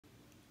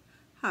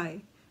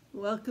Hi,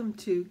 welcome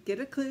to Get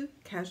a Clue,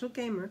 Casual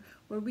Gamer,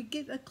 where we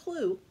get a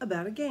clue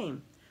about a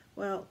game.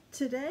 Well,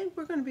 today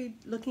we're going to be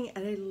looking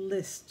at a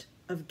list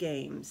of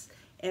games,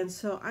 and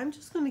so I'm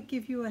just going to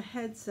give you a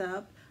heads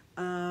up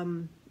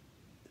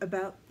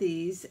about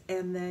these,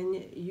 and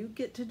then you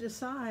get to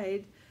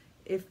decide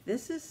if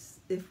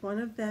one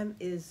of them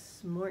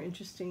is more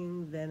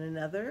interesting than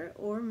another,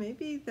 or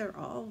maybe they're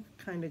all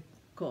kind of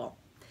cool.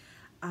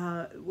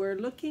 We're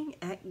looking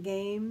at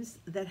games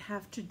that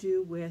have to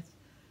do with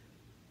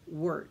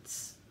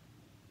words,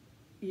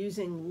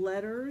 using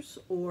letters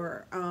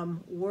or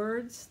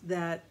words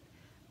that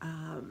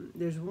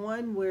there's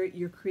one where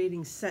you're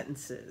creating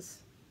sentences.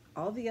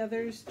 All the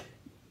others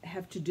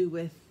have to do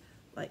with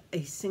like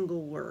a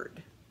single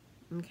word.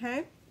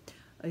 Okay?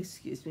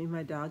 Excuse me,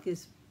 my dog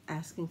is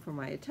asking for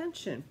my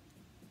attention.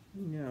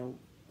 No.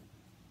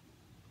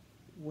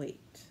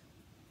 Wait.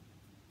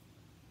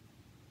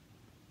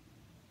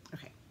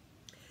 Okay.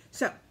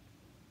 So,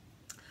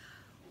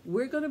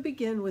 we're going to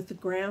begin with the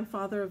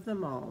grandfather of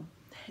them all.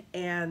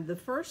 And the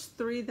first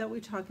three that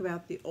we talk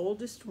about, the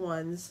oldest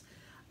ones,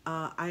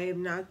 I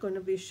am not going to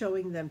be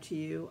showing them to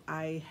you.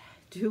 I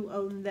do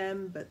own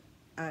them, but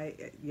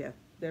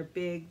they're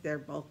big, they're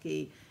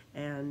bulky,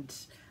 and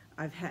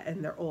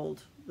they're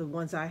old. The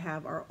ones I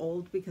have are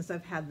old because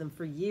I've had them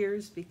for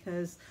years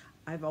because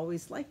I've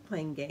always liked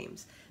playing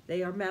games.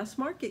 They are mass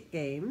market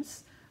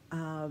games,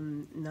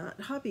 not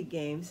hobby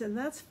games, and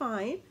that's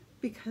fine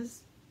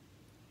because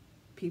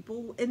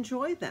people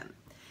enjoy them.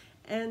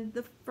 And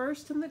the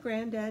first and the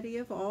granddaddy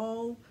of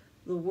all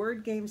the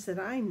word games that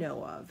I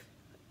know of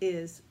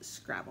is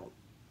Scrabble.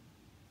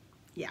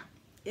 Yeah,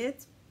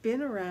 it's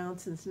been around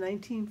since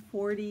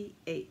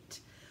 1948,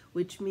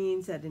 which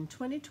means that in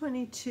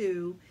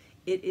 2022,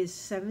 it is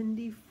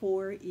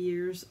 74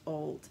 years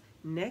old.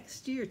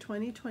 Next year,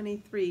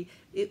 2023,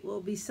 it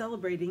will be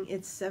celebrating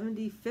its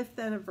 75th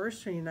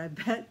anniversary, and I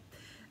bet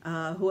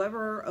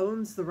whoever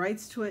owns the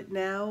rights to it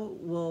now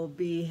will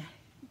be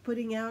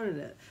putting out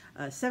a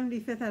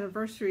 75th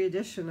anniversary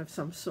edition of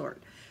some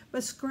sort.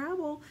 But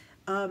Scrabble,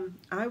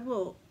 I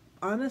will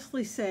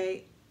honestly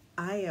say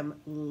I am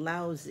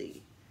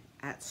lousy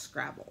at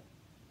Scrabble.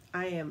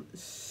 I am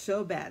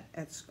so bad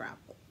at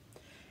Scrabble.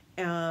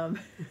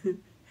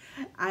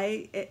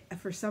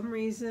 For some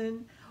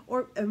reason,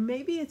 or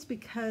maybe it's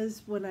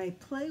because when I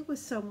play with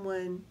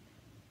someone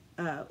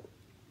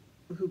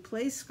who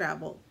plays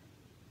Scrabble,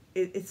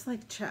 it's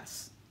like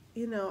chess.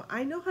 You know,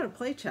 I know how to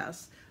play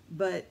chess,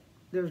 but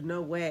there's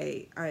no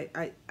way.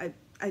 I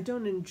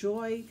don't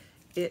enjoy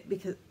it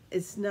because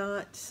it's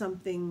not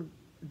something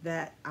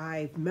that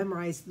I've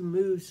memorized the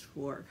moves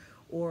for.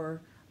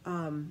 Or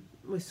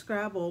with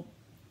Scrabble,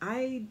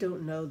 I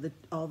don't know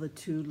all the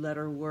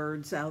two-letter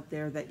words out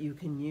there that you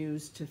can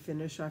use to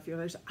finish off your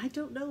letters. I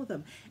don't know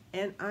them,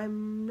 and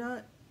I'm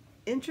not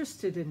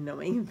interested in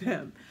knowing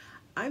them.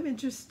 I'm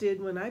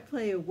interested, when I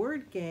play a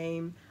word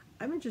game,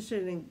 I'm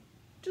interested in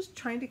just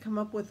trying to come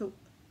up with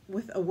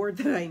a word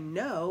that I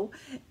know,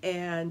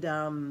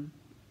 and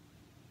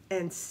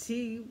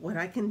see what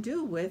I can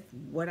do with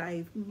what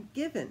I've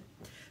given.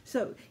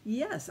 So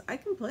yes, I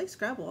can play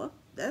Scrabble.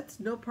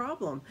 That's no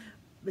problem.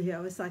 You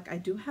know, it's like I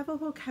do have a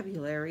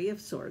vocabulary of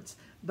sorts,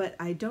 but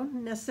I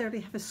don't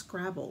necessarily have a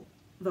Scrabble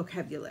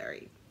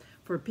vocabulary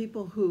for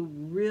people who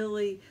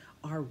really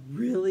are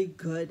really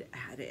good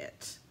at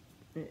it.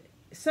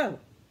 So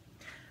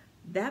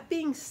that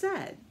being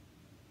said,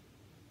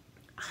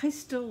 I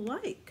still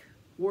like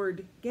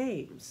word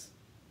games.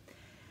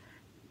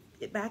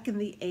 Back in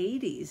the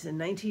 80s, in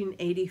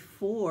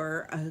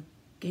 1984, a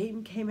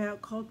game came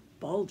out called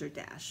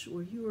Balderdash,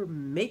 where you were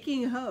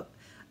making up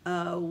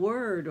a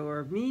word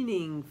or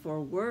meaning for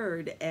a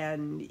word,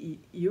 and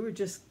you were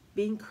just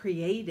being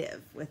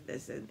creative with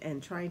this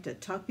and trying to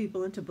talk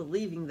people into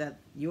believing that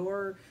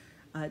your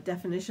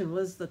definition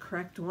was the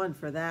correct one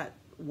for that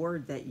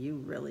word that you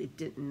really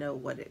didn't know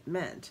what it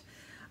meant.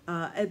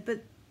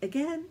 But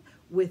again,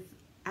 with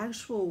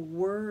actual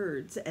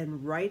words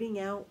and writing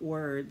out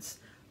words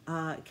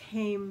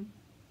came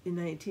in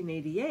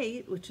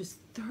 1988, which is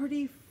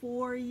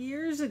 34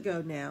 years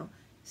ago now,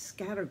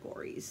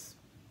 Scattergories.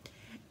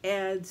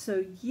 And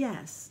so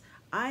yes,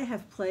 I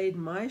have played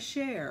my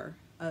share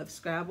of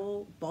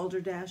Scrabble,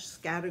 Balderdash,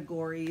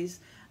 Scattergories,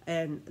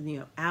 and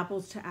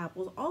Apples to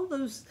Apples, all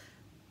those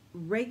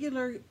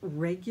regular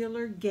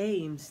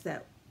games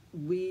that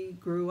we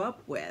grew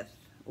up with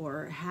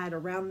or had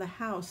around the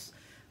house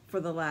for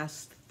the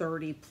last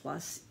 30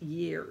 plus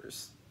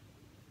years.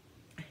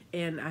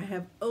 And I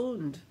have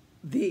owned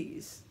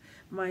these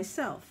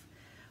myself.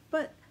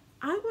 But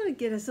I want to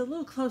get us a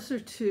little closer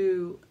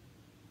to,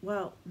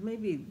 well,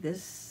 maybe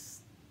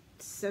this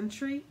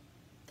century.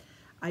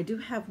 I do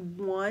have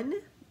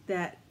one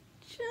that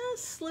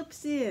just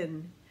slips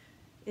into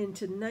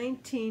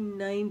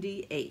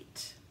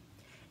 1998.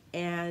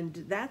 And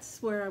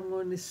that's where I'm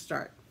going to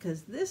start,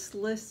 because this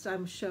list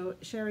I'm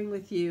sharing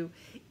with you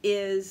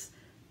is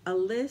a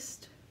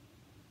list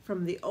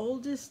from the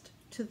oldest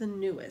to the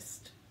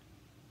newest.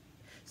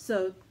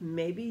 So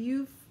maybe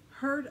you've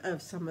heard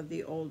of some of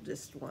the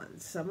oldest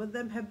ones. Some of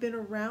them have been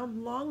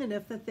around long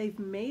enough that they've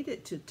made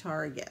it to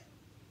Target,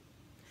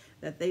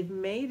 that they've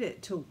made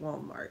it to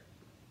Walmart,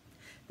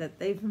 that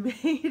they've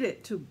made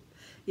it to,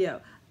 you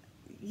know,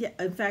 yeah.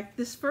 In fact,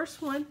 this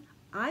first one,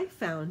 I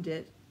found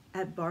it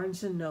at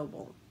Barnes &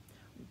 Noble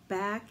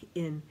back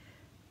in,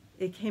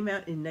 it came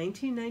out in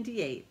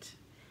 1998,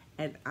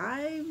 and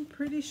I'm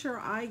pretty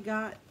sure I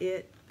got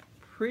it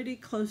pretty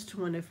close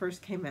to when it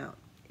first came out.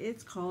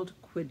 It's called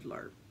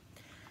Quiddler.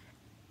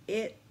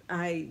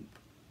 I'm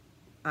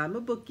a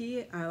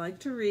bookie. I like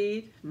to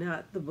read,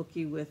 not the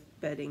bookie with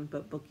betting,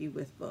 but bookie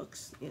with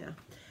books, you know.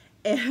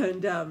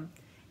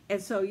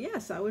 And so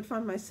yes, I would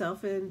find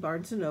myself in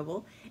Barnes &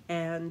 Noble,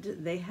 and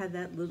they had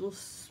that little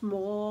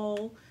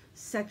small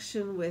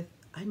section with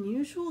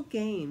unusual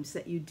games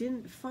that you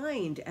didn't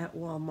find at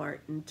Walmart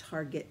and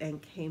Target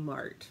and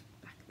Kmart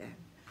back then.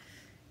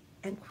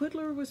 And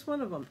Quiddler was one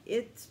of them.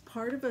 It's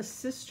part of a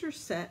sister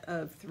set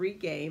of 3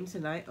 games,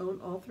 and I own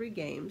all 3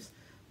 games.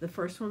 The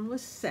first one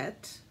was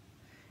Set,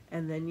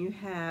 and then you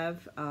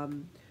have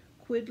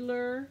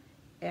Quiddler,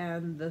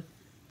 and the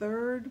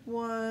third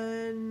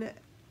one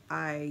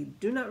I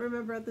do not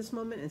remember at this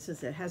moment, and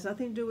since it has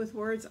nothing to do with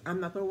words, I'm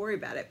not going to worry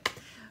about it.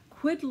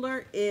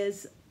 Quiddler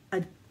is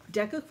a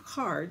deck of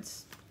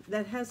cards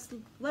that has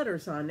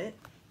letters on it,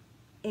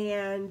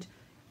 and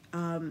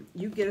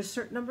you get a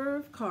certain number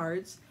of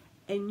cards,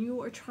 and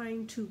you are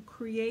trying to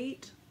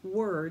create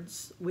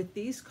words with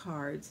these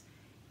cards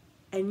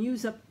and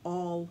use up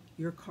all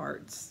your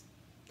cards.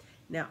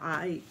 Now,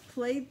 I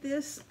played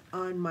this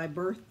on my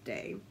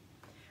birthday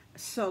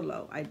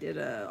solo. I did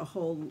a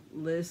whole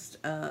list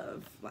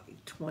of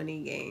like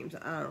 20 games.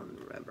 I don't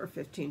remember,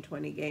 15,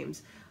 20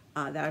 games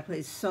that I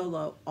played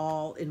solo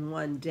all in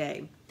one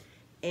day.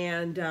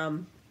 And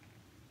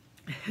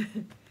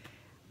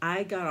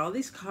I got all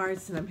these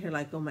cards, and I'm here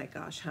like, oh my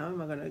gosh, how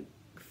am I going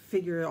to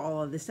figure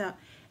all of this out?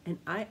 And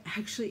I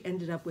actually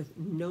ended up with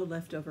no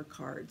leftover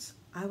cards.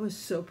 I was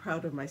so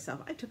proud of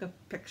myself. I took a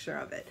picture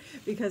of it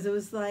because it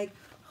was like,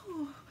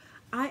 oh,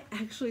 I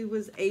actually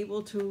was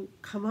able to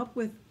come up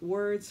with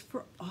words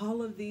for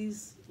all of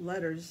these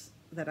letters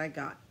that I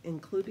got,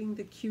 including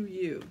the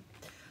QU.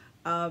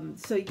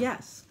 So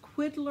yes,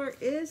 Quiddler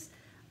is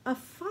a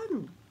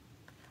fun.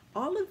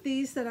 All of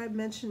these that I'm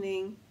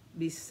mentioning,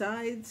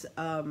 besides,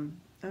 I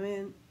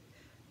mean,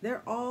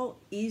 they're all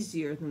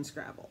easier than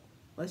Scrabble.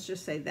 Let's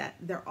just say that.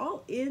 They're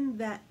all in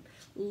that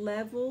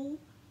level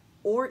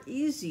or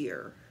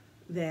easier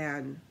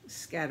than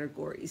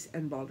Scattergories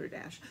and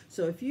Balderdash.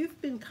 So if you've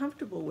been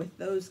comfortable with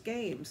those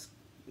games,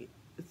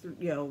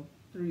 through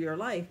your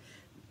life,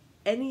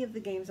 any of the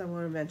games I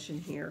want to mention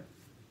here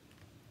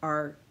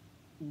are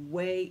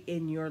way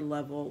in your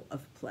level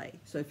of play.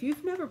 So if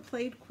you've never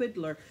played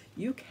Quiddler,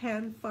 you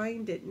can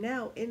find it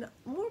now in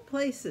more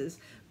places,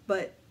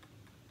 but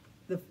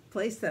the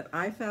place that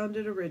I found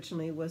it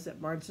originally was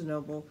at Barnes &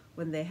 Noble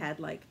when they had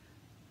like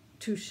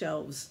 2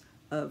 shelves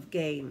of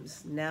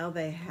games. Now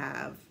they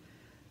have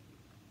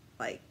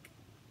like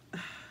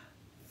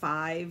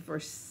 5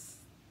 or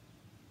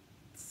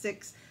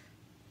 6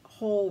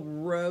 whole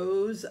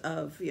rows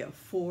of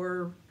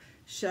 4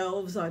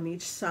 shelves on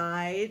each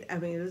side. I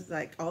mean, it's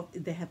like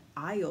they have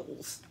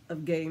aisles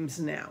of games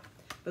now.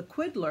 But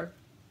Quiddler,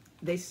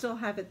 they still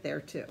have it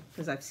there too,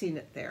 because I've seen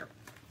it there.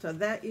 So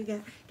that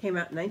came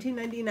out in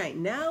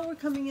 1999. Now we're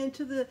coming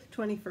into the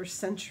 21st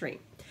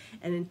century.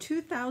 And in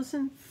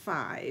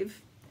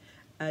 2005,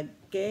 a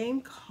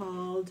game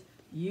called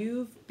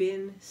You've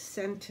Been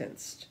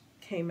Sentenced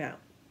came out.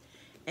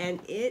 And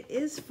it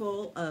is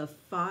full of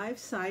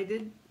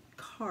 5-sided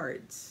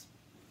cards.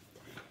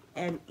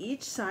 And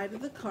each side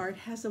of the card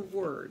has a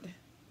word,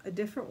 a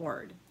different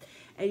word.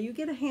 And you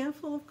get a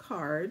handful of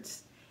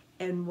cards,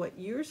 and what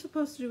you're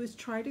supposed to do is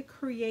try to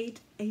create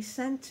a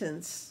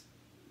sentence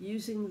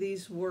using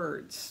these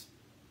words.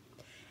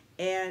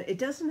 And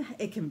it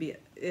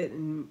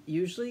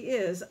usually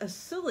is a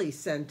silly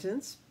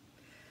sentence,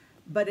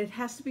 but it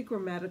has to be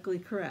grammatically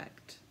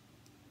correct.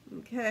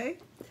 Okay?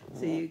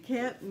 So you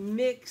can't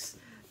mix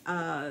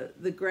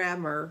the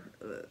grammar,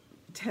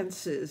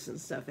 tenses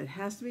and stuff. It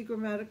has to be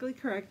grammatically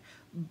correct,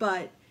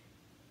 but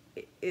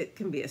it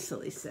can be a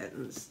silly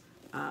sentence.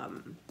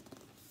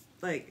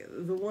 Like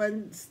the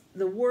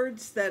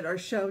words that are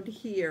shown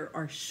here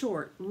are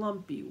short,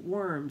 lumpy,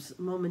 worms,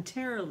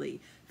 momentarily,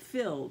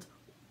 filled.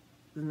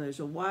 Then there's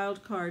a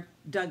wild card,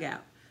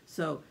 dugout.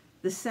 So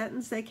the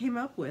sentence they came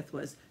up with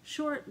was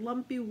short,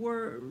 lumpy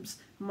worms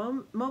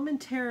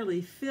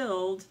momentarily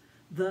filled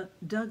the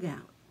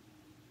dugout.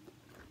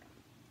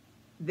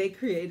 They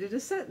created a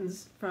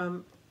sentence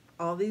from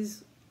all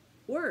these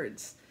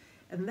words.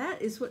 And that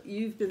is what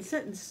You've Been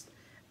Sentenced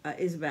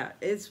is about.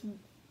 It's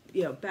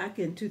back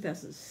in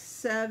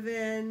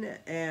 2007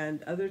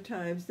 and other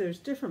times. There's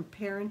different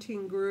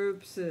parenting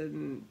groups,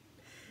 and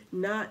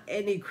not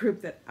any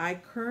group that I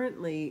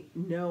currently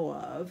know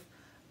of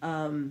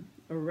or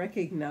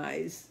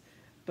recognize,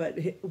 but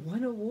it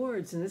won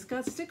awards and it's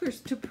got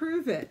stickers to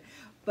prove it.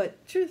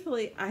 But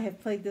truthfully, I have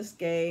played this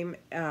game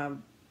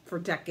for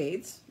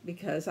decades,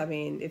 because I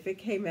mean, if it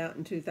came out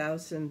in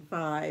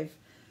 2005,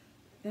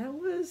 that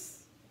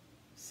was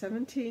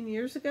 17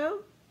 years ago.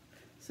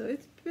 So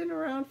it's been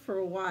around for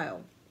a while.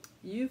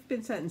 You've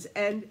been sentenced.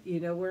 And you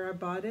know where I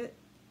bought it?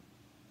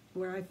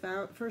 Where I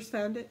first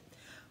found it?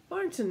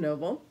 Barnes &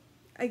 Noble.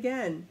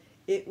 Again,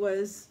 it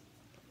was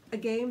a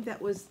game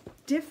that was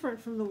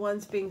different from the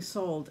ones being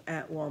sold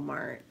at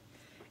Walmart,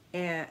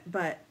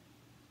 but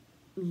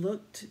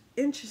looked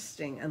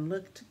interesting and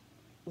looked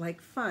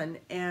like fun,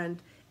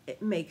 and it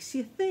makes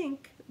you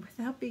think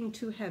without being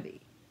too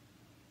heavy.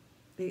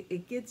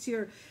 It gets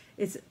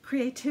it's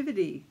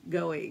creativity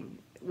going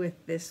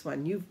with this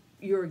one.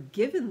 You're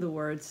given the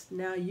words,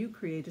 now you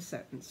create a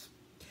sentence.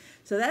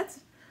 So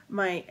that's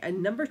my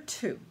number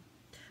 2.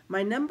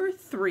 My number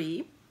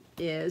 3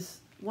 is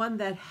one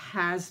that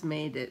has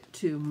made it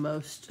to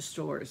most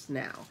stores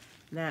now.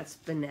 That's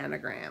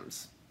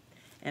Bananagrams.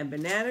 And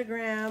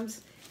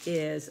Bananagrams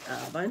is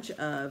a bunch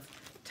of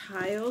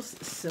tiles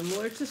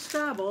similar to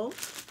Scrabble.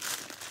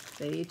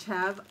 They each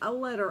have a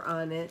letter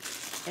on it,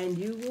 and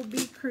you will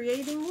be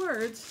creating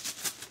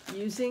words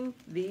using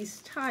these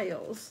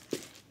tiles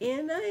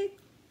in a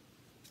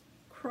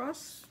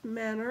cross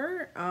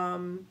manner,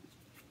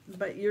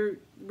 but you're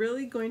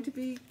really going to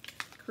be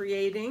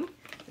creating,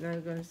 and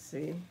I'm going to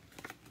see,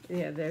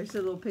 yeah, there's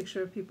a little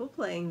picture of people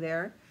playing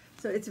there.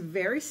 So it's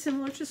very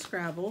similar to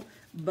Scrabble,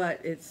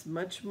 but it's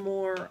much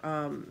more,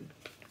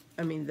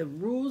 I mean, the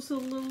rules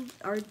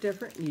are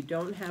different. You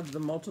don't have the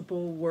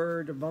multiple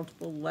word or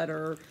multiple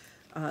letter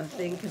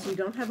thing, because we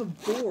don't have a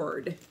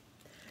board.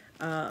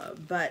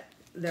 But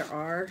there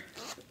are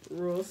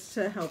rules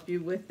to help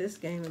you with this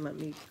game, and let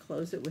me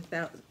close it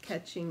without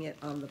catching it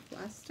on the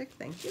plastic.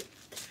 Thank you.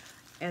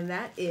 And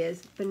that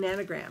is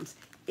Bananagrams.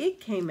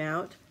 It came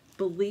out,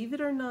 believe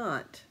it or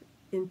not,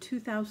 in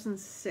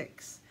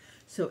 2006.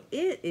 So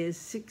it is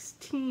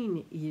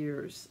 16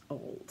 years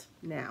old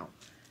now.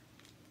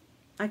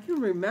 I can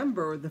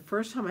remember the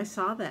first time I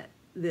saw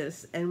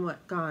this and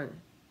what gone,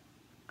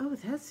 oh,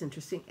 that's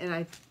interesting. And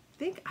I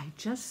think I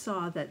just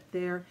saw that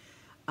they're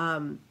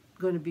going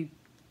to be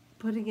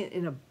putting it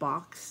in a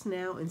box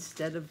now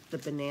instead of the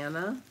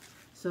banana.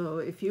 So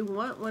if you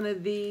want one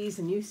of these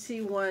and you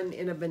see one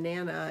in a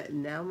banana,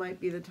 now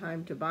might be the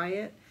time to buy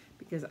it,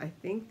 because I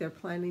think they're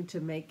planning to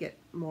make it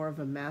more of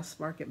a mass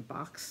market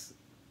box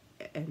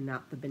and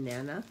not the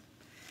banana.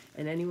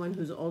 And anyone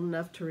who's old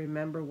enough to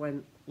remember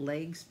when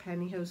Legs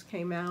pantyhose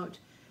came out,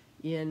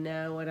 you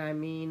know what I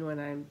mean when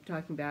I'm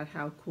talking about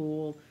how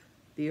cool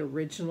the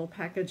original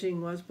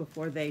packaging was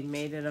before they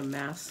made it a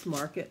mass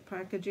market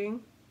packaging.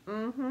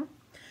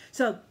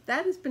 So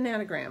that is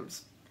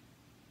Bananagrams.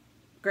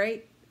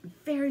 Great,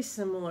 very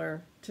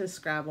similar to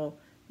Scrabble.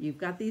 You've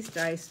got these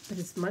dice, but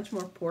it's much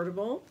more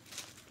portable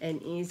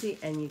and easy,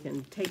 and you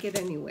can take it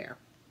anywhere.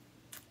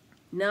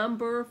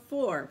 Number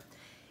 4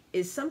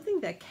 is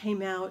something that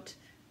came out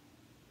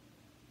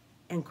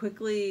and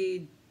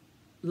quickly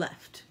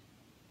left,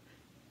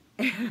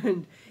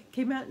 and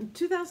came out in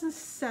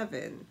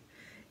 2007,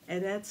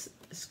 and that's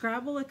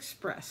Scrabble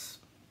Express.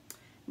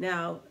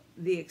 Now,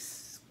 the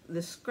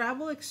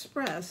Scrabble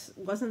Express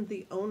wasn't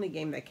the only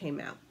game that came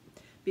out,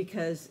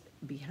 because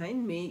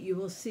behind me you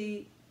will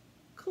see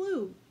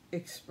Clue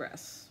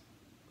Express,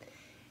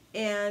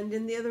 and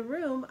in the other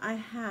room I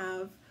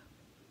have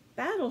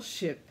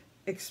Battleship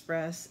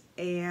Express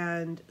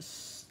and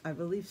I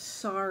believe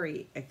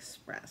Sorry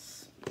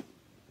Express.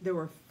 There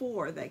were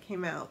 4 that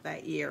came out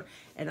that year,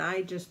 and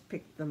I just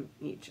picked them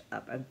each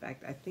up. In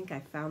fact, I think I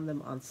found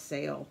them on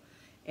sale,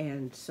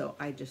 and so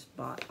I just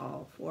bought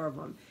all 4 of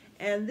them.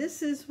 And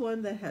this is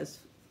one that has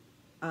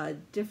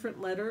different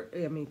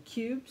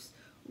cubes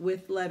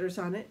with letters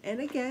on it. And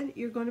again,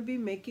 you're going to be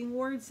making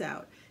words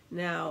out.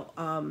 Now,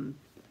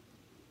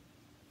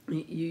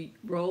 you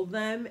roll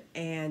them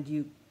and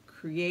you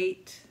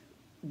create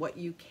what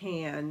you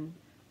can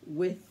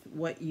with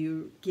what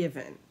you're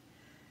given.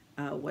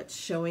 What's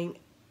showing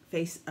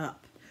face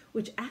up,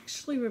 which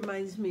actually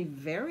reminds me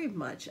very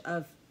much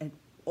of an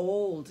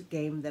old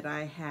game that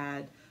I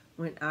had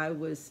when I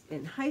was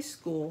in high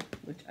school,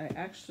 which I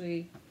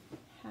actually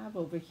have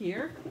over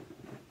here.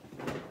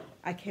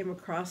 I came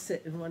across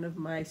it in one of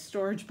my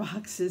storage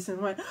boxes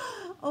and went,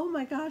 oh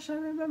my gosh, I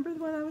remember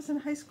when I was in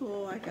high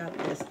school, I got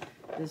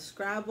the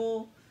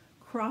Scrabble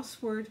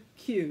crossword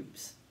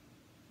cubes.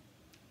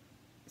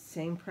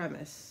 Same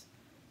premise.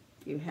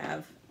 You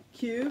have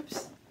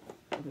cubes,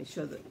 let me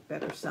show the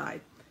better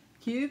side.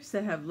 Cubes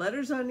that have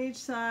letters on each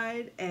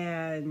side,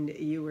 and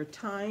you were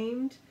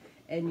timed,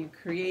 and you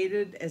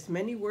created as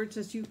many words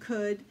as you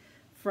could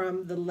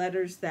from the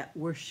letters that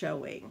were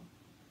showing.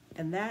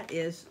 And that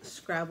is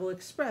Scrabble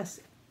Express.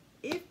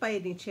 If by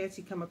any chance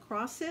you come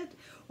across it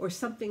or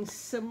something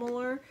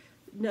similar,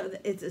 no,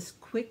 it's a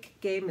quick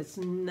game. It's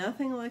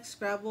nothing like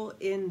Scrabble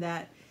in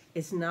that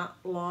it's not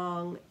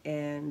long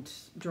and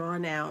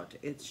drawn out.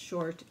 It's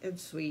short and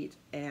sweet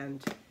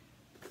and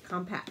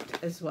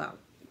compact as well.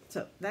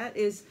 So that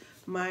is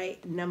my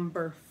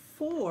number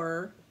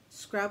 4.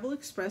 Scrabble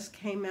Express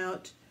came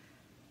out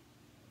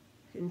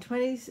in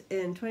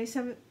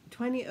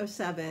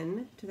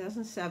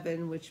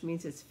 2007, which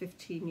means it's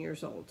 15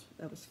 years old.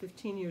 That was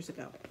 15 years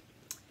ago.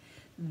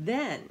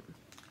 Then,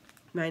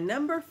 my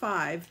number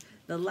 5,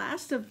 the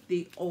last of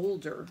the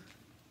older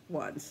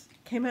ones,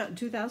 came out in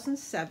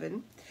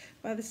 2007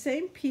 by the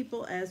same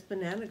people as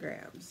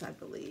Bananagrams, I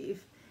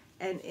believe,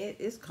 and it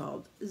is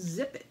called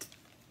Zip It.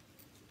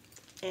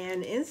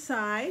 And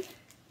inside,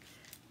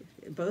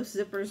 both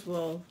zippers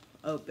will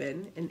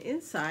open, and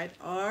inside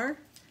are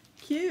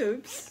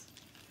cubes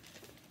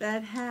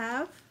that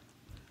have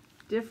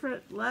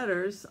different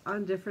letters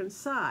on different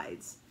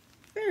sides.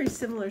 Very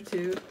similar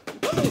to,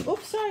 oh,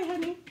 oops, sorry,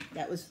 honey.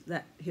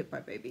 That hit my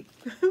baby.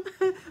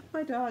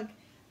 My dog.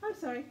 I'm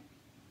sorry.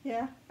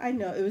 Yeah, I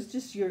know. It was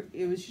just your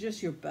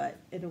butt,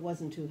 and it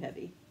wasn't too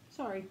heavy.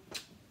 Sorry.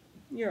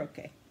 You're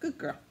okay. Good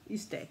girl. You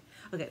stay.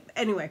 Okay.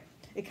 Anyway,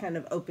 it kind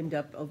of opened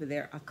up over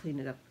there. I'll clean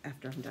it up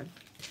after I'm done.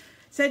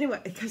 So anyway,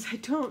 because I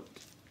don't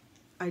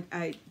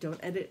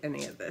edit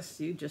any of this.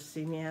 You just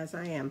see me as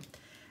I am.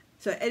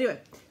 So anyway,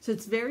 so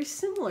it's very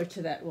similar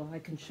to that. Well, I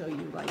can show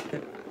you like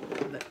the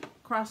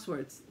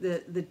crosswords.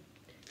 The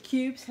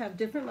cubes have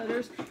different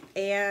letters,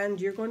 and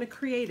you're going to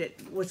create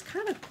it. What's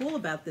kind of cool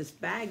about this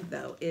bag,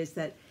 though, is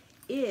that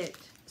it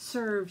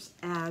serves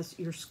as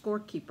your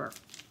scorekeeper.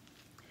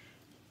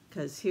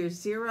 Because here's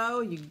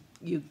 0,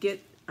 you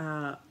get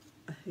I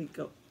think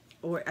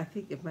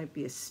it might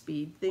be a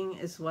speed thing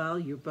as well.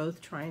 You're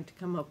both trying to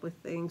come up with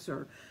things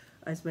or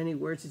as many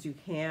words as you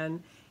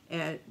can.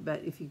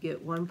 But if you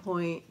get 1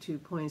 point, 2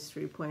 points,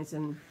 3 points,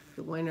 and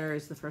the winner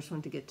is the first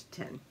one to get to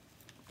 10.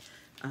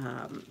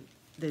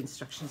 The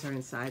instructions are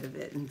inside of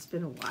it, and it's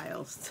been a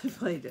while since I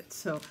played it.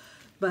 So,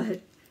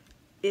 but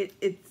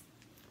it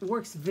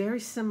works very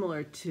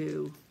similar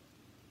to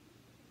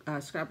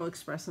Scrabble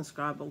Express and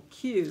Scrabble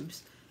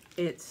Cubes.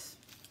 It's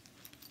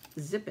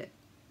Zip It,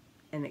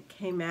 and it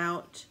came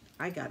out.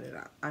 I got it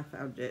out. I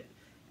found it.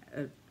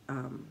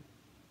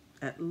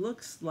 It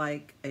looks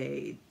like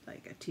a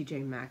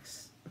TJ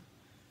Maxx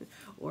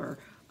or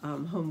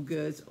Home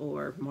Goods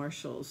or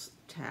Marshall's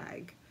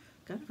tag.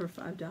 Got it for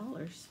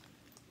 $5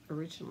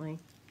 originally.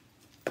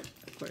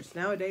 Of course,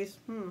 nowadays,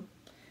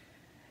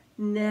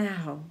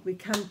 Now we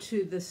come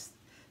to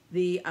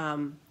the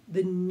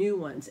new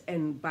ones,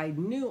 and by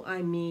new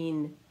I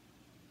mean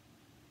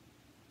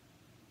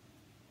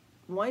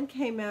one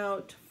came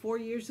out 4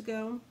 years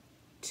ago,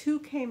 2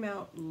 came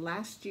out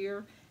last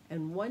year,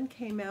 and 1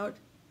 came out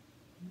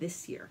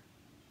this year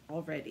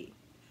already.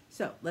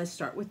 So let's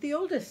start with the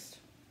oldest,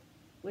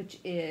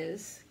 which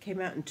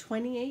came out in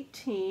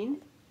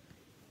 2018.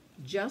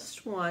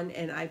 Just one,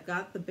 and I've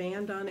got the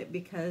band on it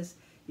because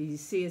you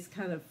see it's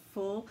kind of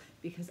full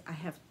because I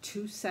have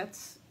 2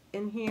 sets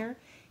in here.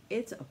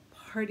 It's a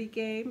party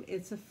game.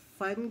 It's a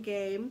fun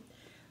game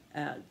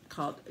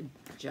called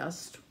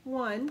Just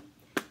One.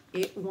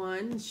 It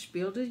won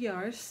Spiel des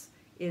Jahres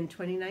in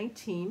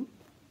 2019,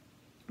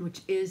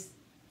 which is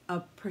a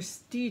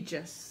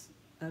prestigious,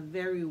 a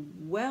very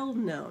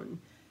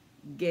well-known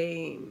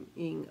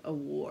gaming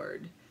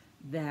award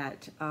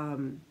that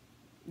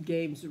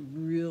games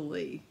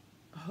really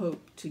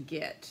hope to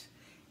get.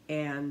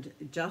 And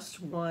Just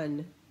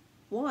One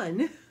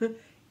won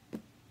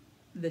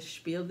the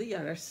Spiel des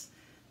Jahres,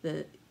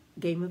 the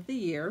Game of the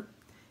Year,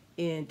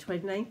 in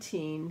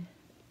 2019.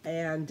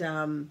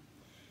 And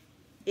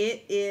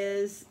it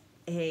is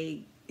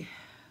if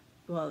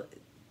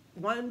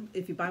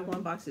you buy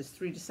 1 box, it's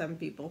 3 to 7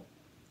 people.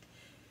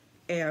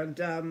 And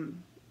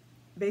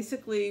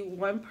basically,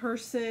 one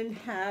person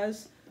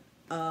has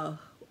a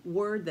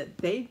word that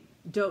they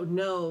don't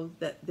know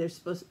that they're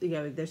supposed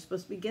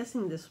to be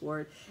guessing this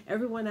word.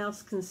 Everyone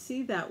else can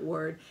see that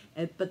word,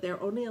 but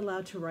they're only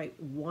allowed to write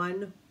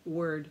 1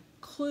 word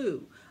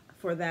clue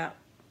for that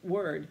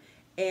word.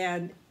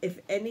 And if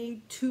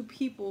any 2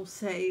 people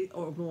say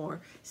or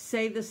more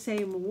say the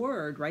same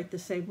word, write the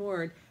same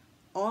word,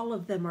 all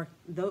of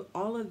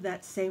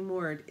that same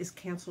word is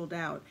canceled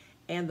out,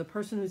 and the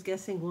person who's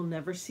guessing will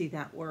never see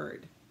that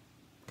word.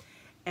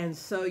 And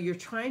so you're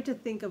trying to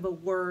think of a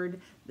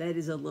word that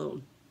is a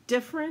little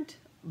different,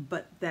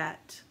 but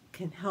that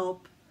can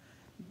help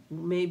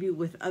maybe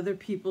with other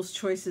people's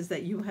choices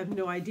that you have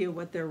no idea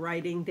what they're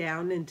writing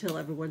down until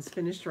everyone's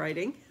finished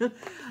writing.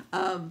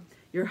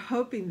 You're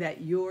hoping that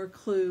your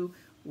clue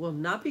will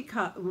not be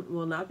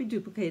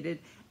duplicated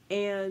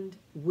and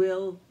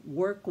will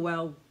work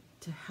well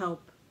to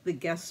help the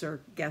guesser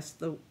guess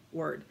the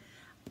word.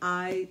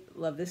 I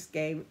love this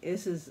game.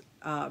 This is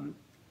a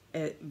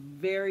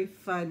very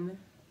fun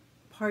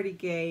party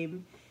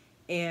game,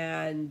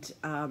 and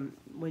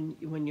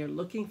when you're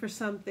looking for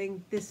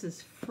something, this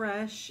is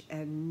fresh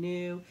and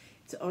new.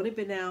 It's only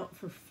been out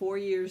for 4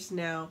 years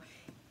now,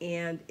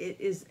 and it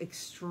is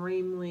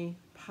extremely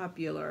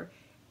popular,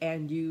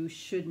 and you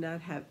should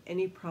not have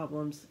any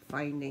problems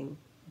finding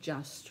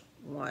Just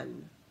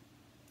One.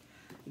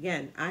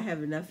 Again, I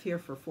have enough here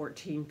for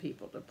 14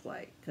 people to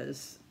play,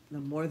 because the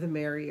more the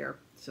merrier.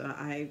 So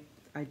I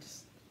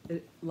just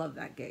love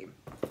that game.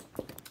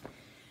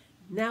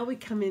 Now we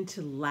come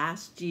into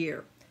last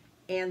year,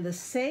 And the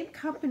same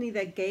company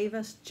that gave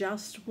us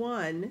Just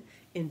One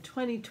in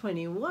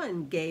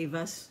 2021 gave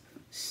us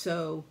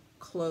So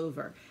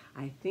Clover.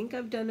 I think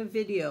I've done a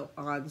video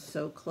on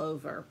So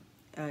Clover,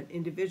 an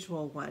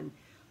individual one.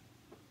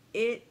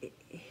 It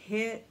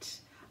hit,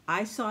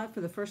 I saw it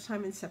for the first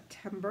time in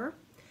September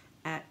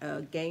at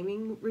a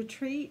gaming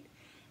retreat,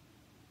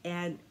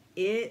 and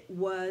it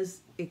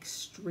was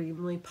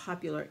extremely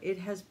popular. It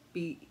has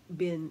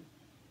been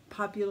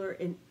popular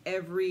in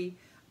every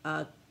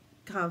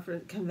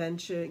conference,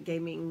 convention,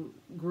 gaming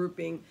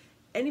grouping.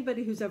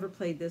 Anybody who's ever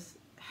played this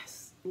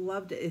has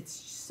loved it. It's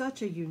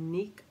such a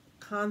unique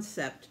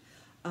concept.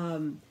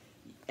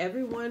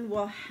 Everyone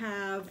will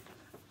have,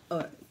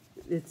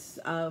 it's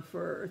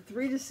for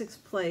 3 to 6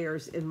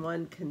 players in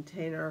one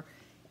container.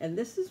 And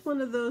this is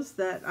one of those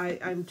that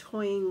I'm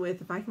toying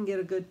with. If I can get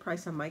a good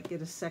price, I might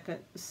get a second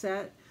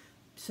set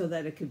so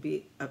that it could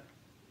be a,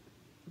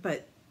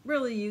 but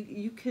really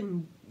you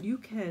can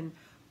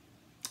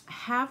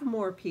have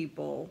more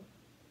people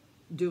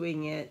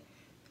doing it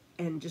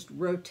and just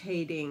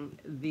rotating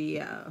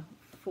the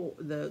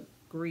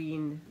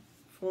green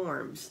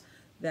forms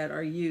that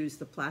are used,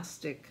 the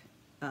plastic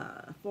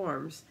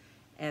forms,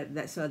 and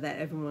that so that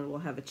everyone will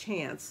have a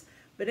chance.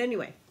 But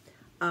anyway,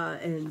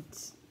 and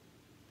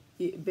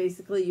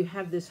basically you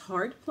have this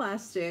hard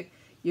plastic.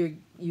 You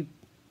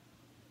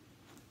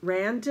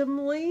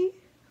randomly,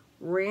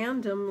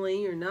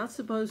 you're not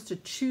supposed to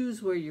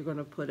choose where you're going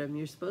to put them.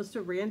 You're supposed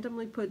to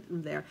randomly put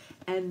them there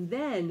and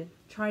then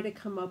try to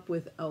come up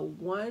with a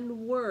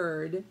one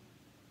word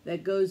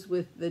that goes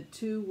with the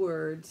 2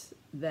 words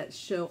that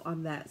show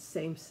on that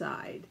same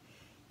side.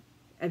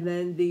 And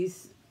then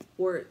these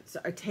words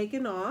are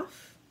taken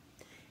off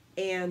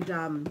and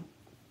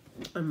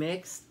are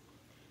mixed.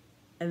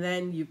 And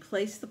then you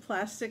place the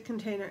plastic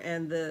container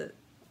and the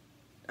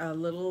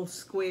little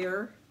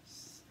square.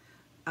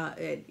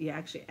 You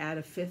actually add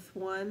a 5th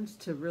one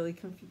to really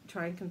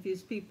try and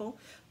confuse people.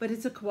 But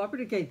it's a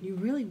cooperative game. You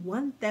really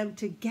want them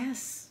to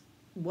guess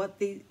what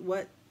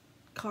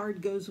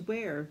card goes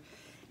where.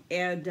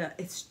 And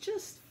it's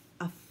just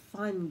a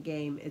fun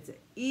game. It's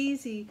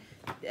easy.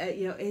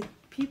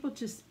 People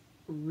just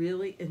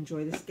really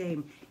enjoy this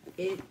game.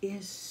 It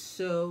is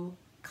so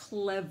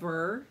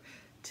clever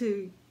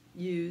to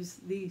use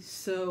the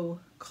So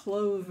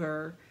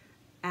Clover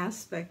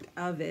aspect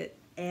of it.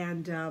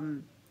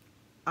 And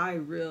I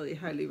really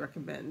highly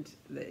recommend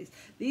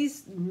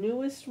these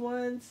newest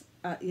ones.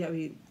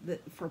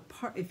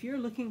 If you're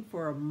looking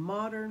for a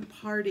modern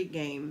party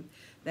game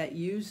that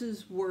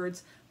uses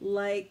words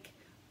like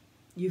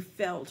you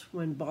felt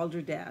when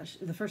Balderdash,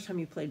 the first time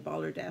you played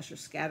Balderdash or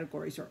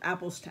Categories or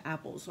Apples to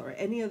Apples or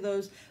any of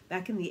those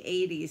back in the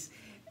 80s,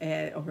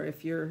 or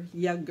if you're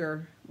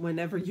younger,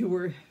 whenever you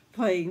were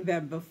playing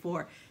them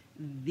before,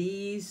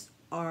 these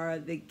are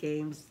the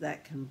games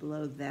that can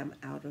blow them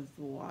out of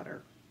the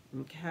water.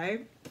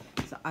 Okay,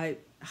 so I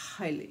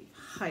highly,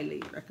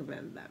 highly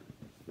recommend them.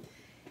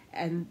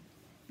 And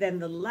then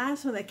the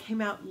last one that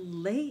came out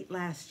late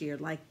last year,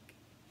 like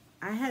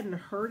I hadn't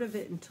heard of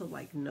it until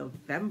like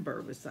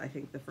November was, I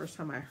think, the first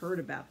time I heard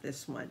about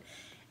this one.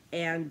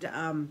 And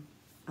a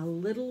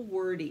little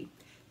wordy.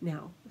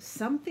 Now,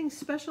 something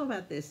special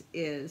about this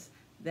is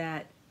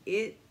that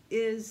it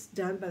is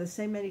done by the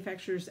same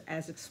manufacturers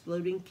as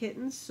Exploding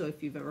Kittens. So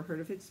if you've ever heard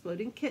of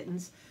Exploding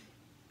Kittens,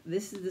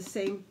 this is the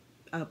same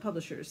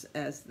publishers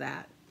as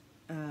that.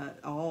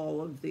 All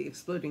of the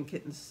Exploding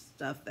Kittens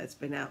stuff that's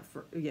been out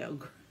for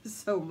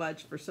so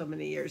much for so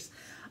many years.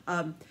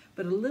 But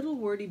a little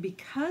wordy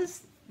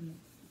because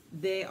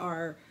they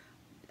are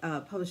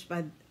published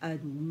by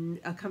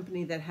a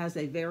company that has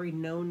a very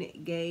known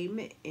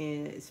game,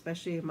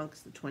 especially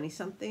amongst the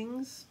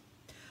 20-somethings.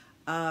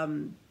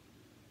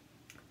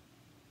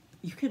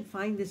 You can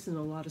find this in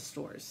a lot of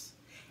stores.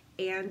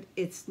 And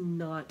it's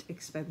not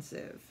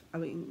expensive. I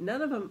mean,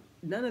 none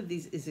of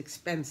these is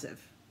expensive.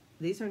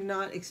 These are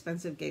not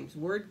expensive games.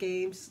 Word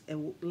games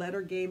and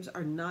letter games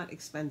are not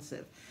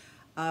expensive.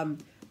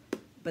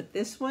 But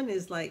this one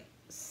is like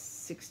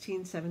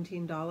 $16,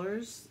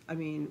 $17. I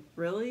mean,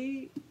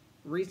 really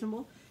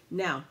reasonable.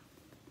 Now,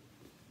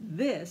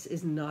 this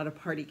is not a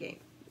party game.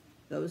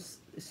 Those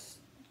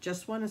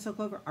Just One and So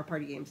Clover are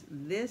party games.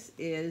 This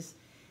is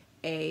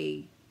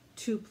a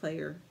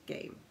 2-player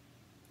game.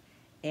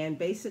 And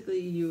basically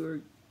you're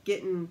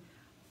getting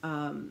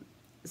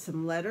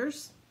some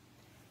letters,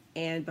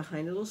 and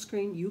behind a little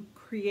screen you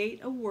create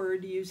a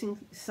word using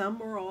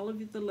some or all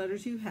of the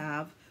letters you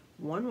have,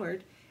 one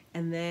word,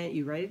 and then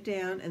you write it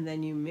down, and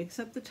then you mix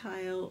up the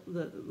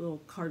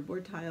little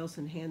cardboard tiles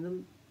and hand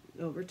them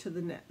over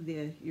to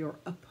your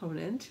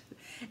opponent,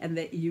 and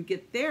that you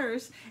get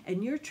theirs,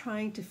 and you're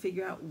trying to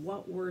figure out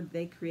what word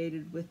they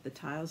created with the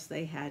tiles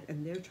they had,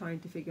 and they're trying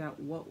to figure out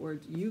what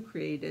words you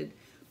created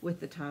with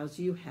the tiles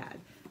you had.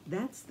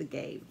 That's the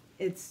game.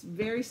 It's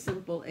very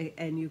simple,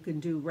 and you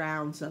can do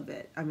rounds of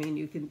it. I mean,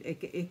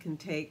 it can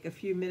take a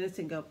few minutes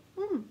and go,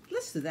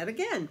 let's do that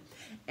again,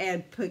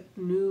 and put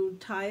new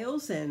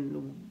tiles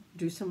and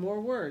do some more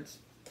words.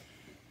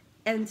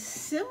 And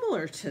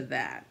similar to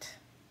that,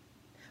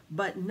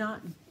 but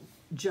not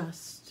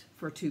just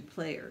for 2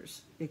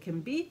 players. It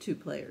can be 2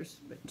 players,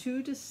 but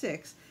 2 to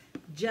 6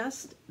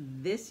 just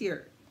this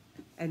year.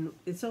 And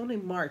it's only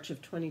March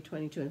of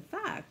 2022. In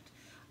fact,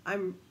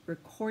 I'm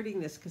recording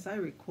this because I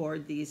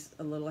record these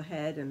a little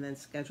ahead and then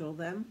schedule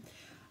them.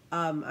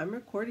 I'm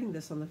recording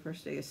this on the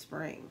first day of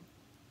spring.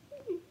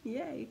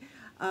 Yay.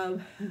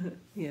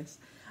 Yes.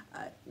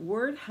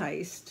 Word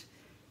Heist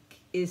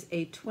is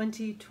a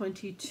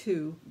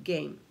 2022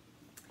 game.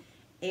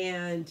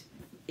 And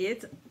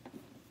it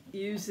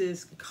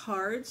uses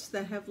cards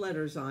that have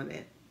letters on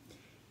it.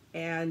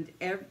 And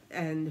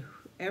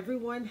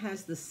everyone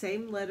has the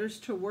same letters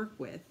to work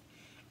with.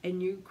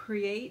 And you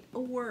create a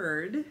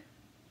word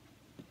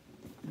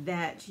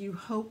that you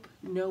hope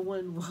no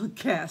one will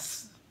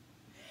guess.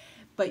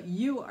 But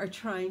you are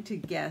trying to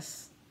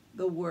guess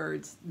the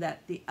words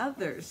that the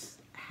others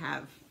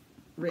have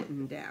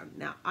written down.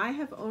 Now, I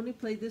have only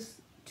played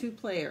this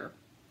 2-player,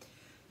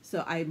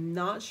 so I'm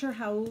not sure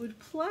how it would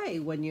play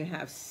when you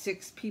have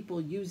 6 people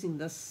using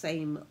the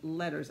same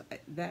letters.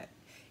 That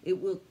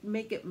it will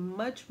make it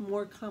much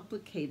more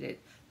complicated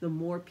the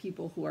more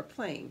people who are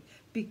playing,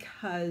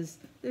 because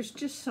there's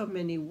just so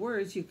many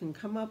words you can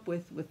come up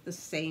with the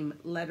same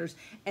letters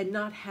and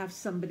not have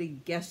somebody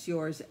guess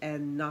yours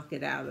and knock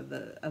it out of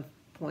the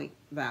point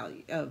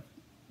value of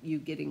you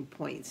getting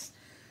points.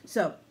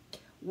 So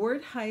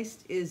Word Heist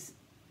is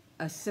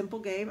a simple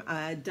game.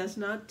 It does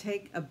not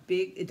take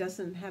it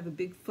doesn't have a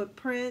big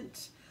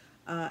footprint,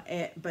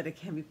 but it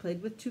can be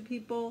played with 2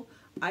 people.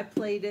 I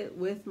played it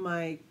with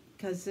my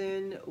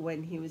cousin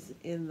when he was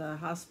in the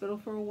hospital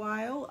for a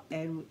while,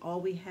 and all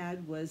we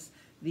had was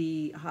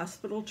the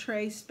hospital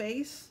tray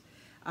space.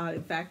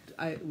 In fact,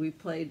 we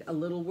played a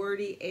little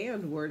wordy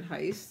and Word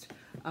Heist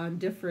on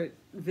different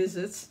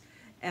visits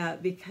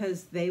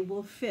because they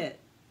will fit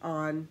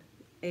on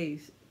a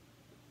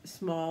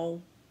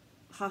small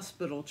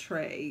hospital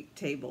tray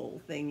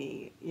table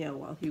thingy,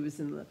 while he was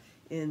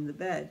in the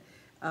bed.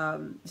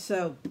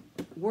 So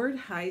Word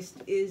Heist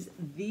is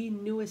the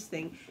newest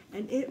thing,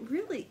 and it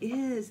really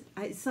is.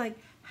 It's like,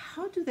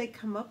 how do they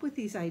come up with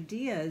these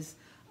ideas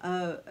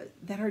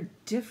that are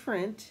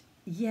different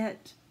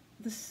yet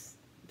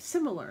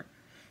similar?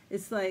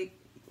 It's like,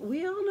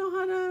 we all know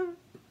how to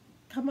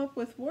come up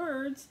with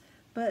words,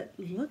 but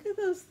look at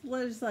those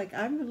letters. Like,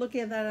 I'm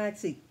looking at that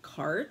actually,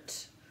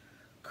 cart,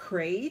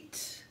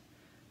 crate,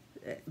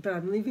 but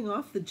I'm leaving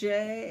off the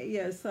J.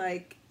 Yeah, it's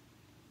like,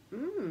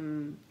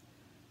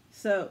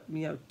 So,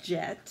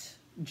 jet,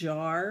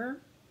 jar,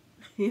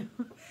 so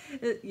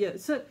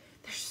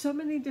there's so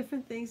many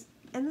different things,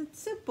 and it's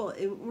simple.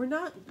 We're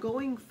not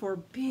going for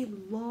big,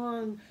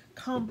 long,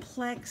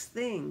 complex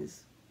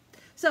things.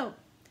 So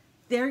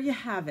there you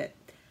have it.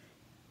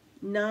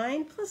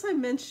 9, plus I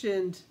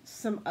mentioned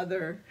some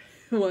other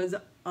ones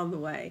on the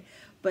way,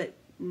 but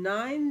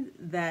 9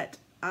 that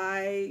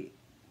I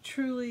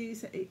truly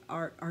say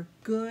are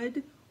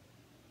good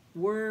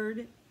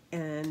word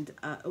and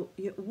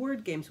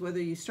word games,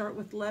 whether you start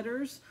with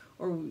letters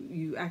or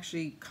you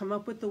actually come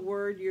up with the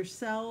word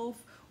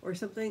yourself or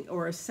something,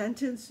 or a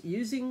sentence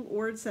using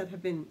words that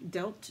have been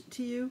dealt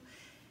to you.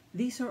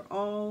 These are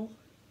all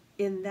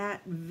in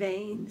that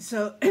vein.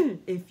 So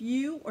if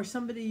you or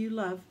somebody you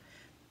love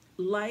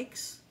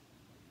likes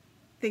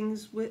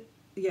things with,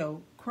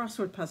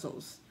 crossword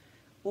puzzles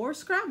or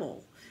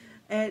Scrabble,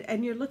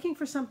 and you're looking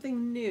for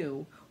something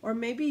new, or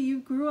maybe you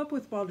grew up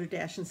with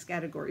Balderdash and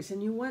categories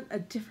and you want a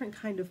different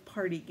kind of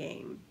party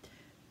game,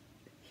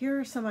 here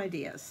are some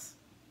ideas.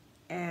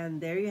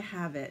 And there you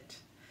have it.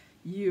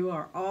 You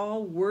are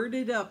all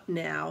worded up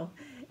now,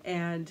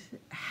 and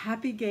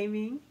happy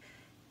gaming.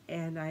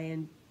 And I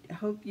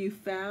hope you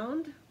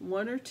found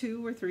 1 or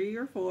 2 or 3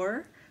 or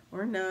 4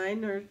 or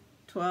 9 or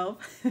 12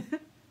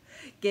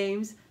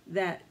 games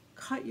that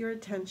caught your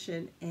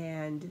attention,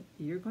 and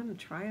you're going to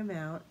try them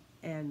out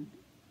and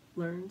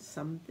learn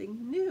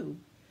something new,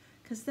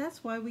 because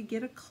that's why we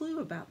get a clue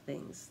about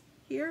things.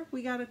 Here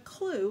we got a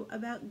clue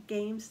about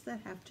games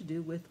that have to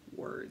do with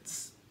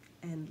words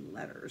and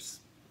letters.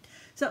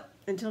 So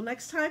until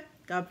next time,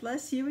 God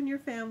bless you and your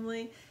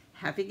family.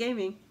 Happy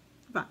gaming.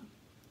 Bye.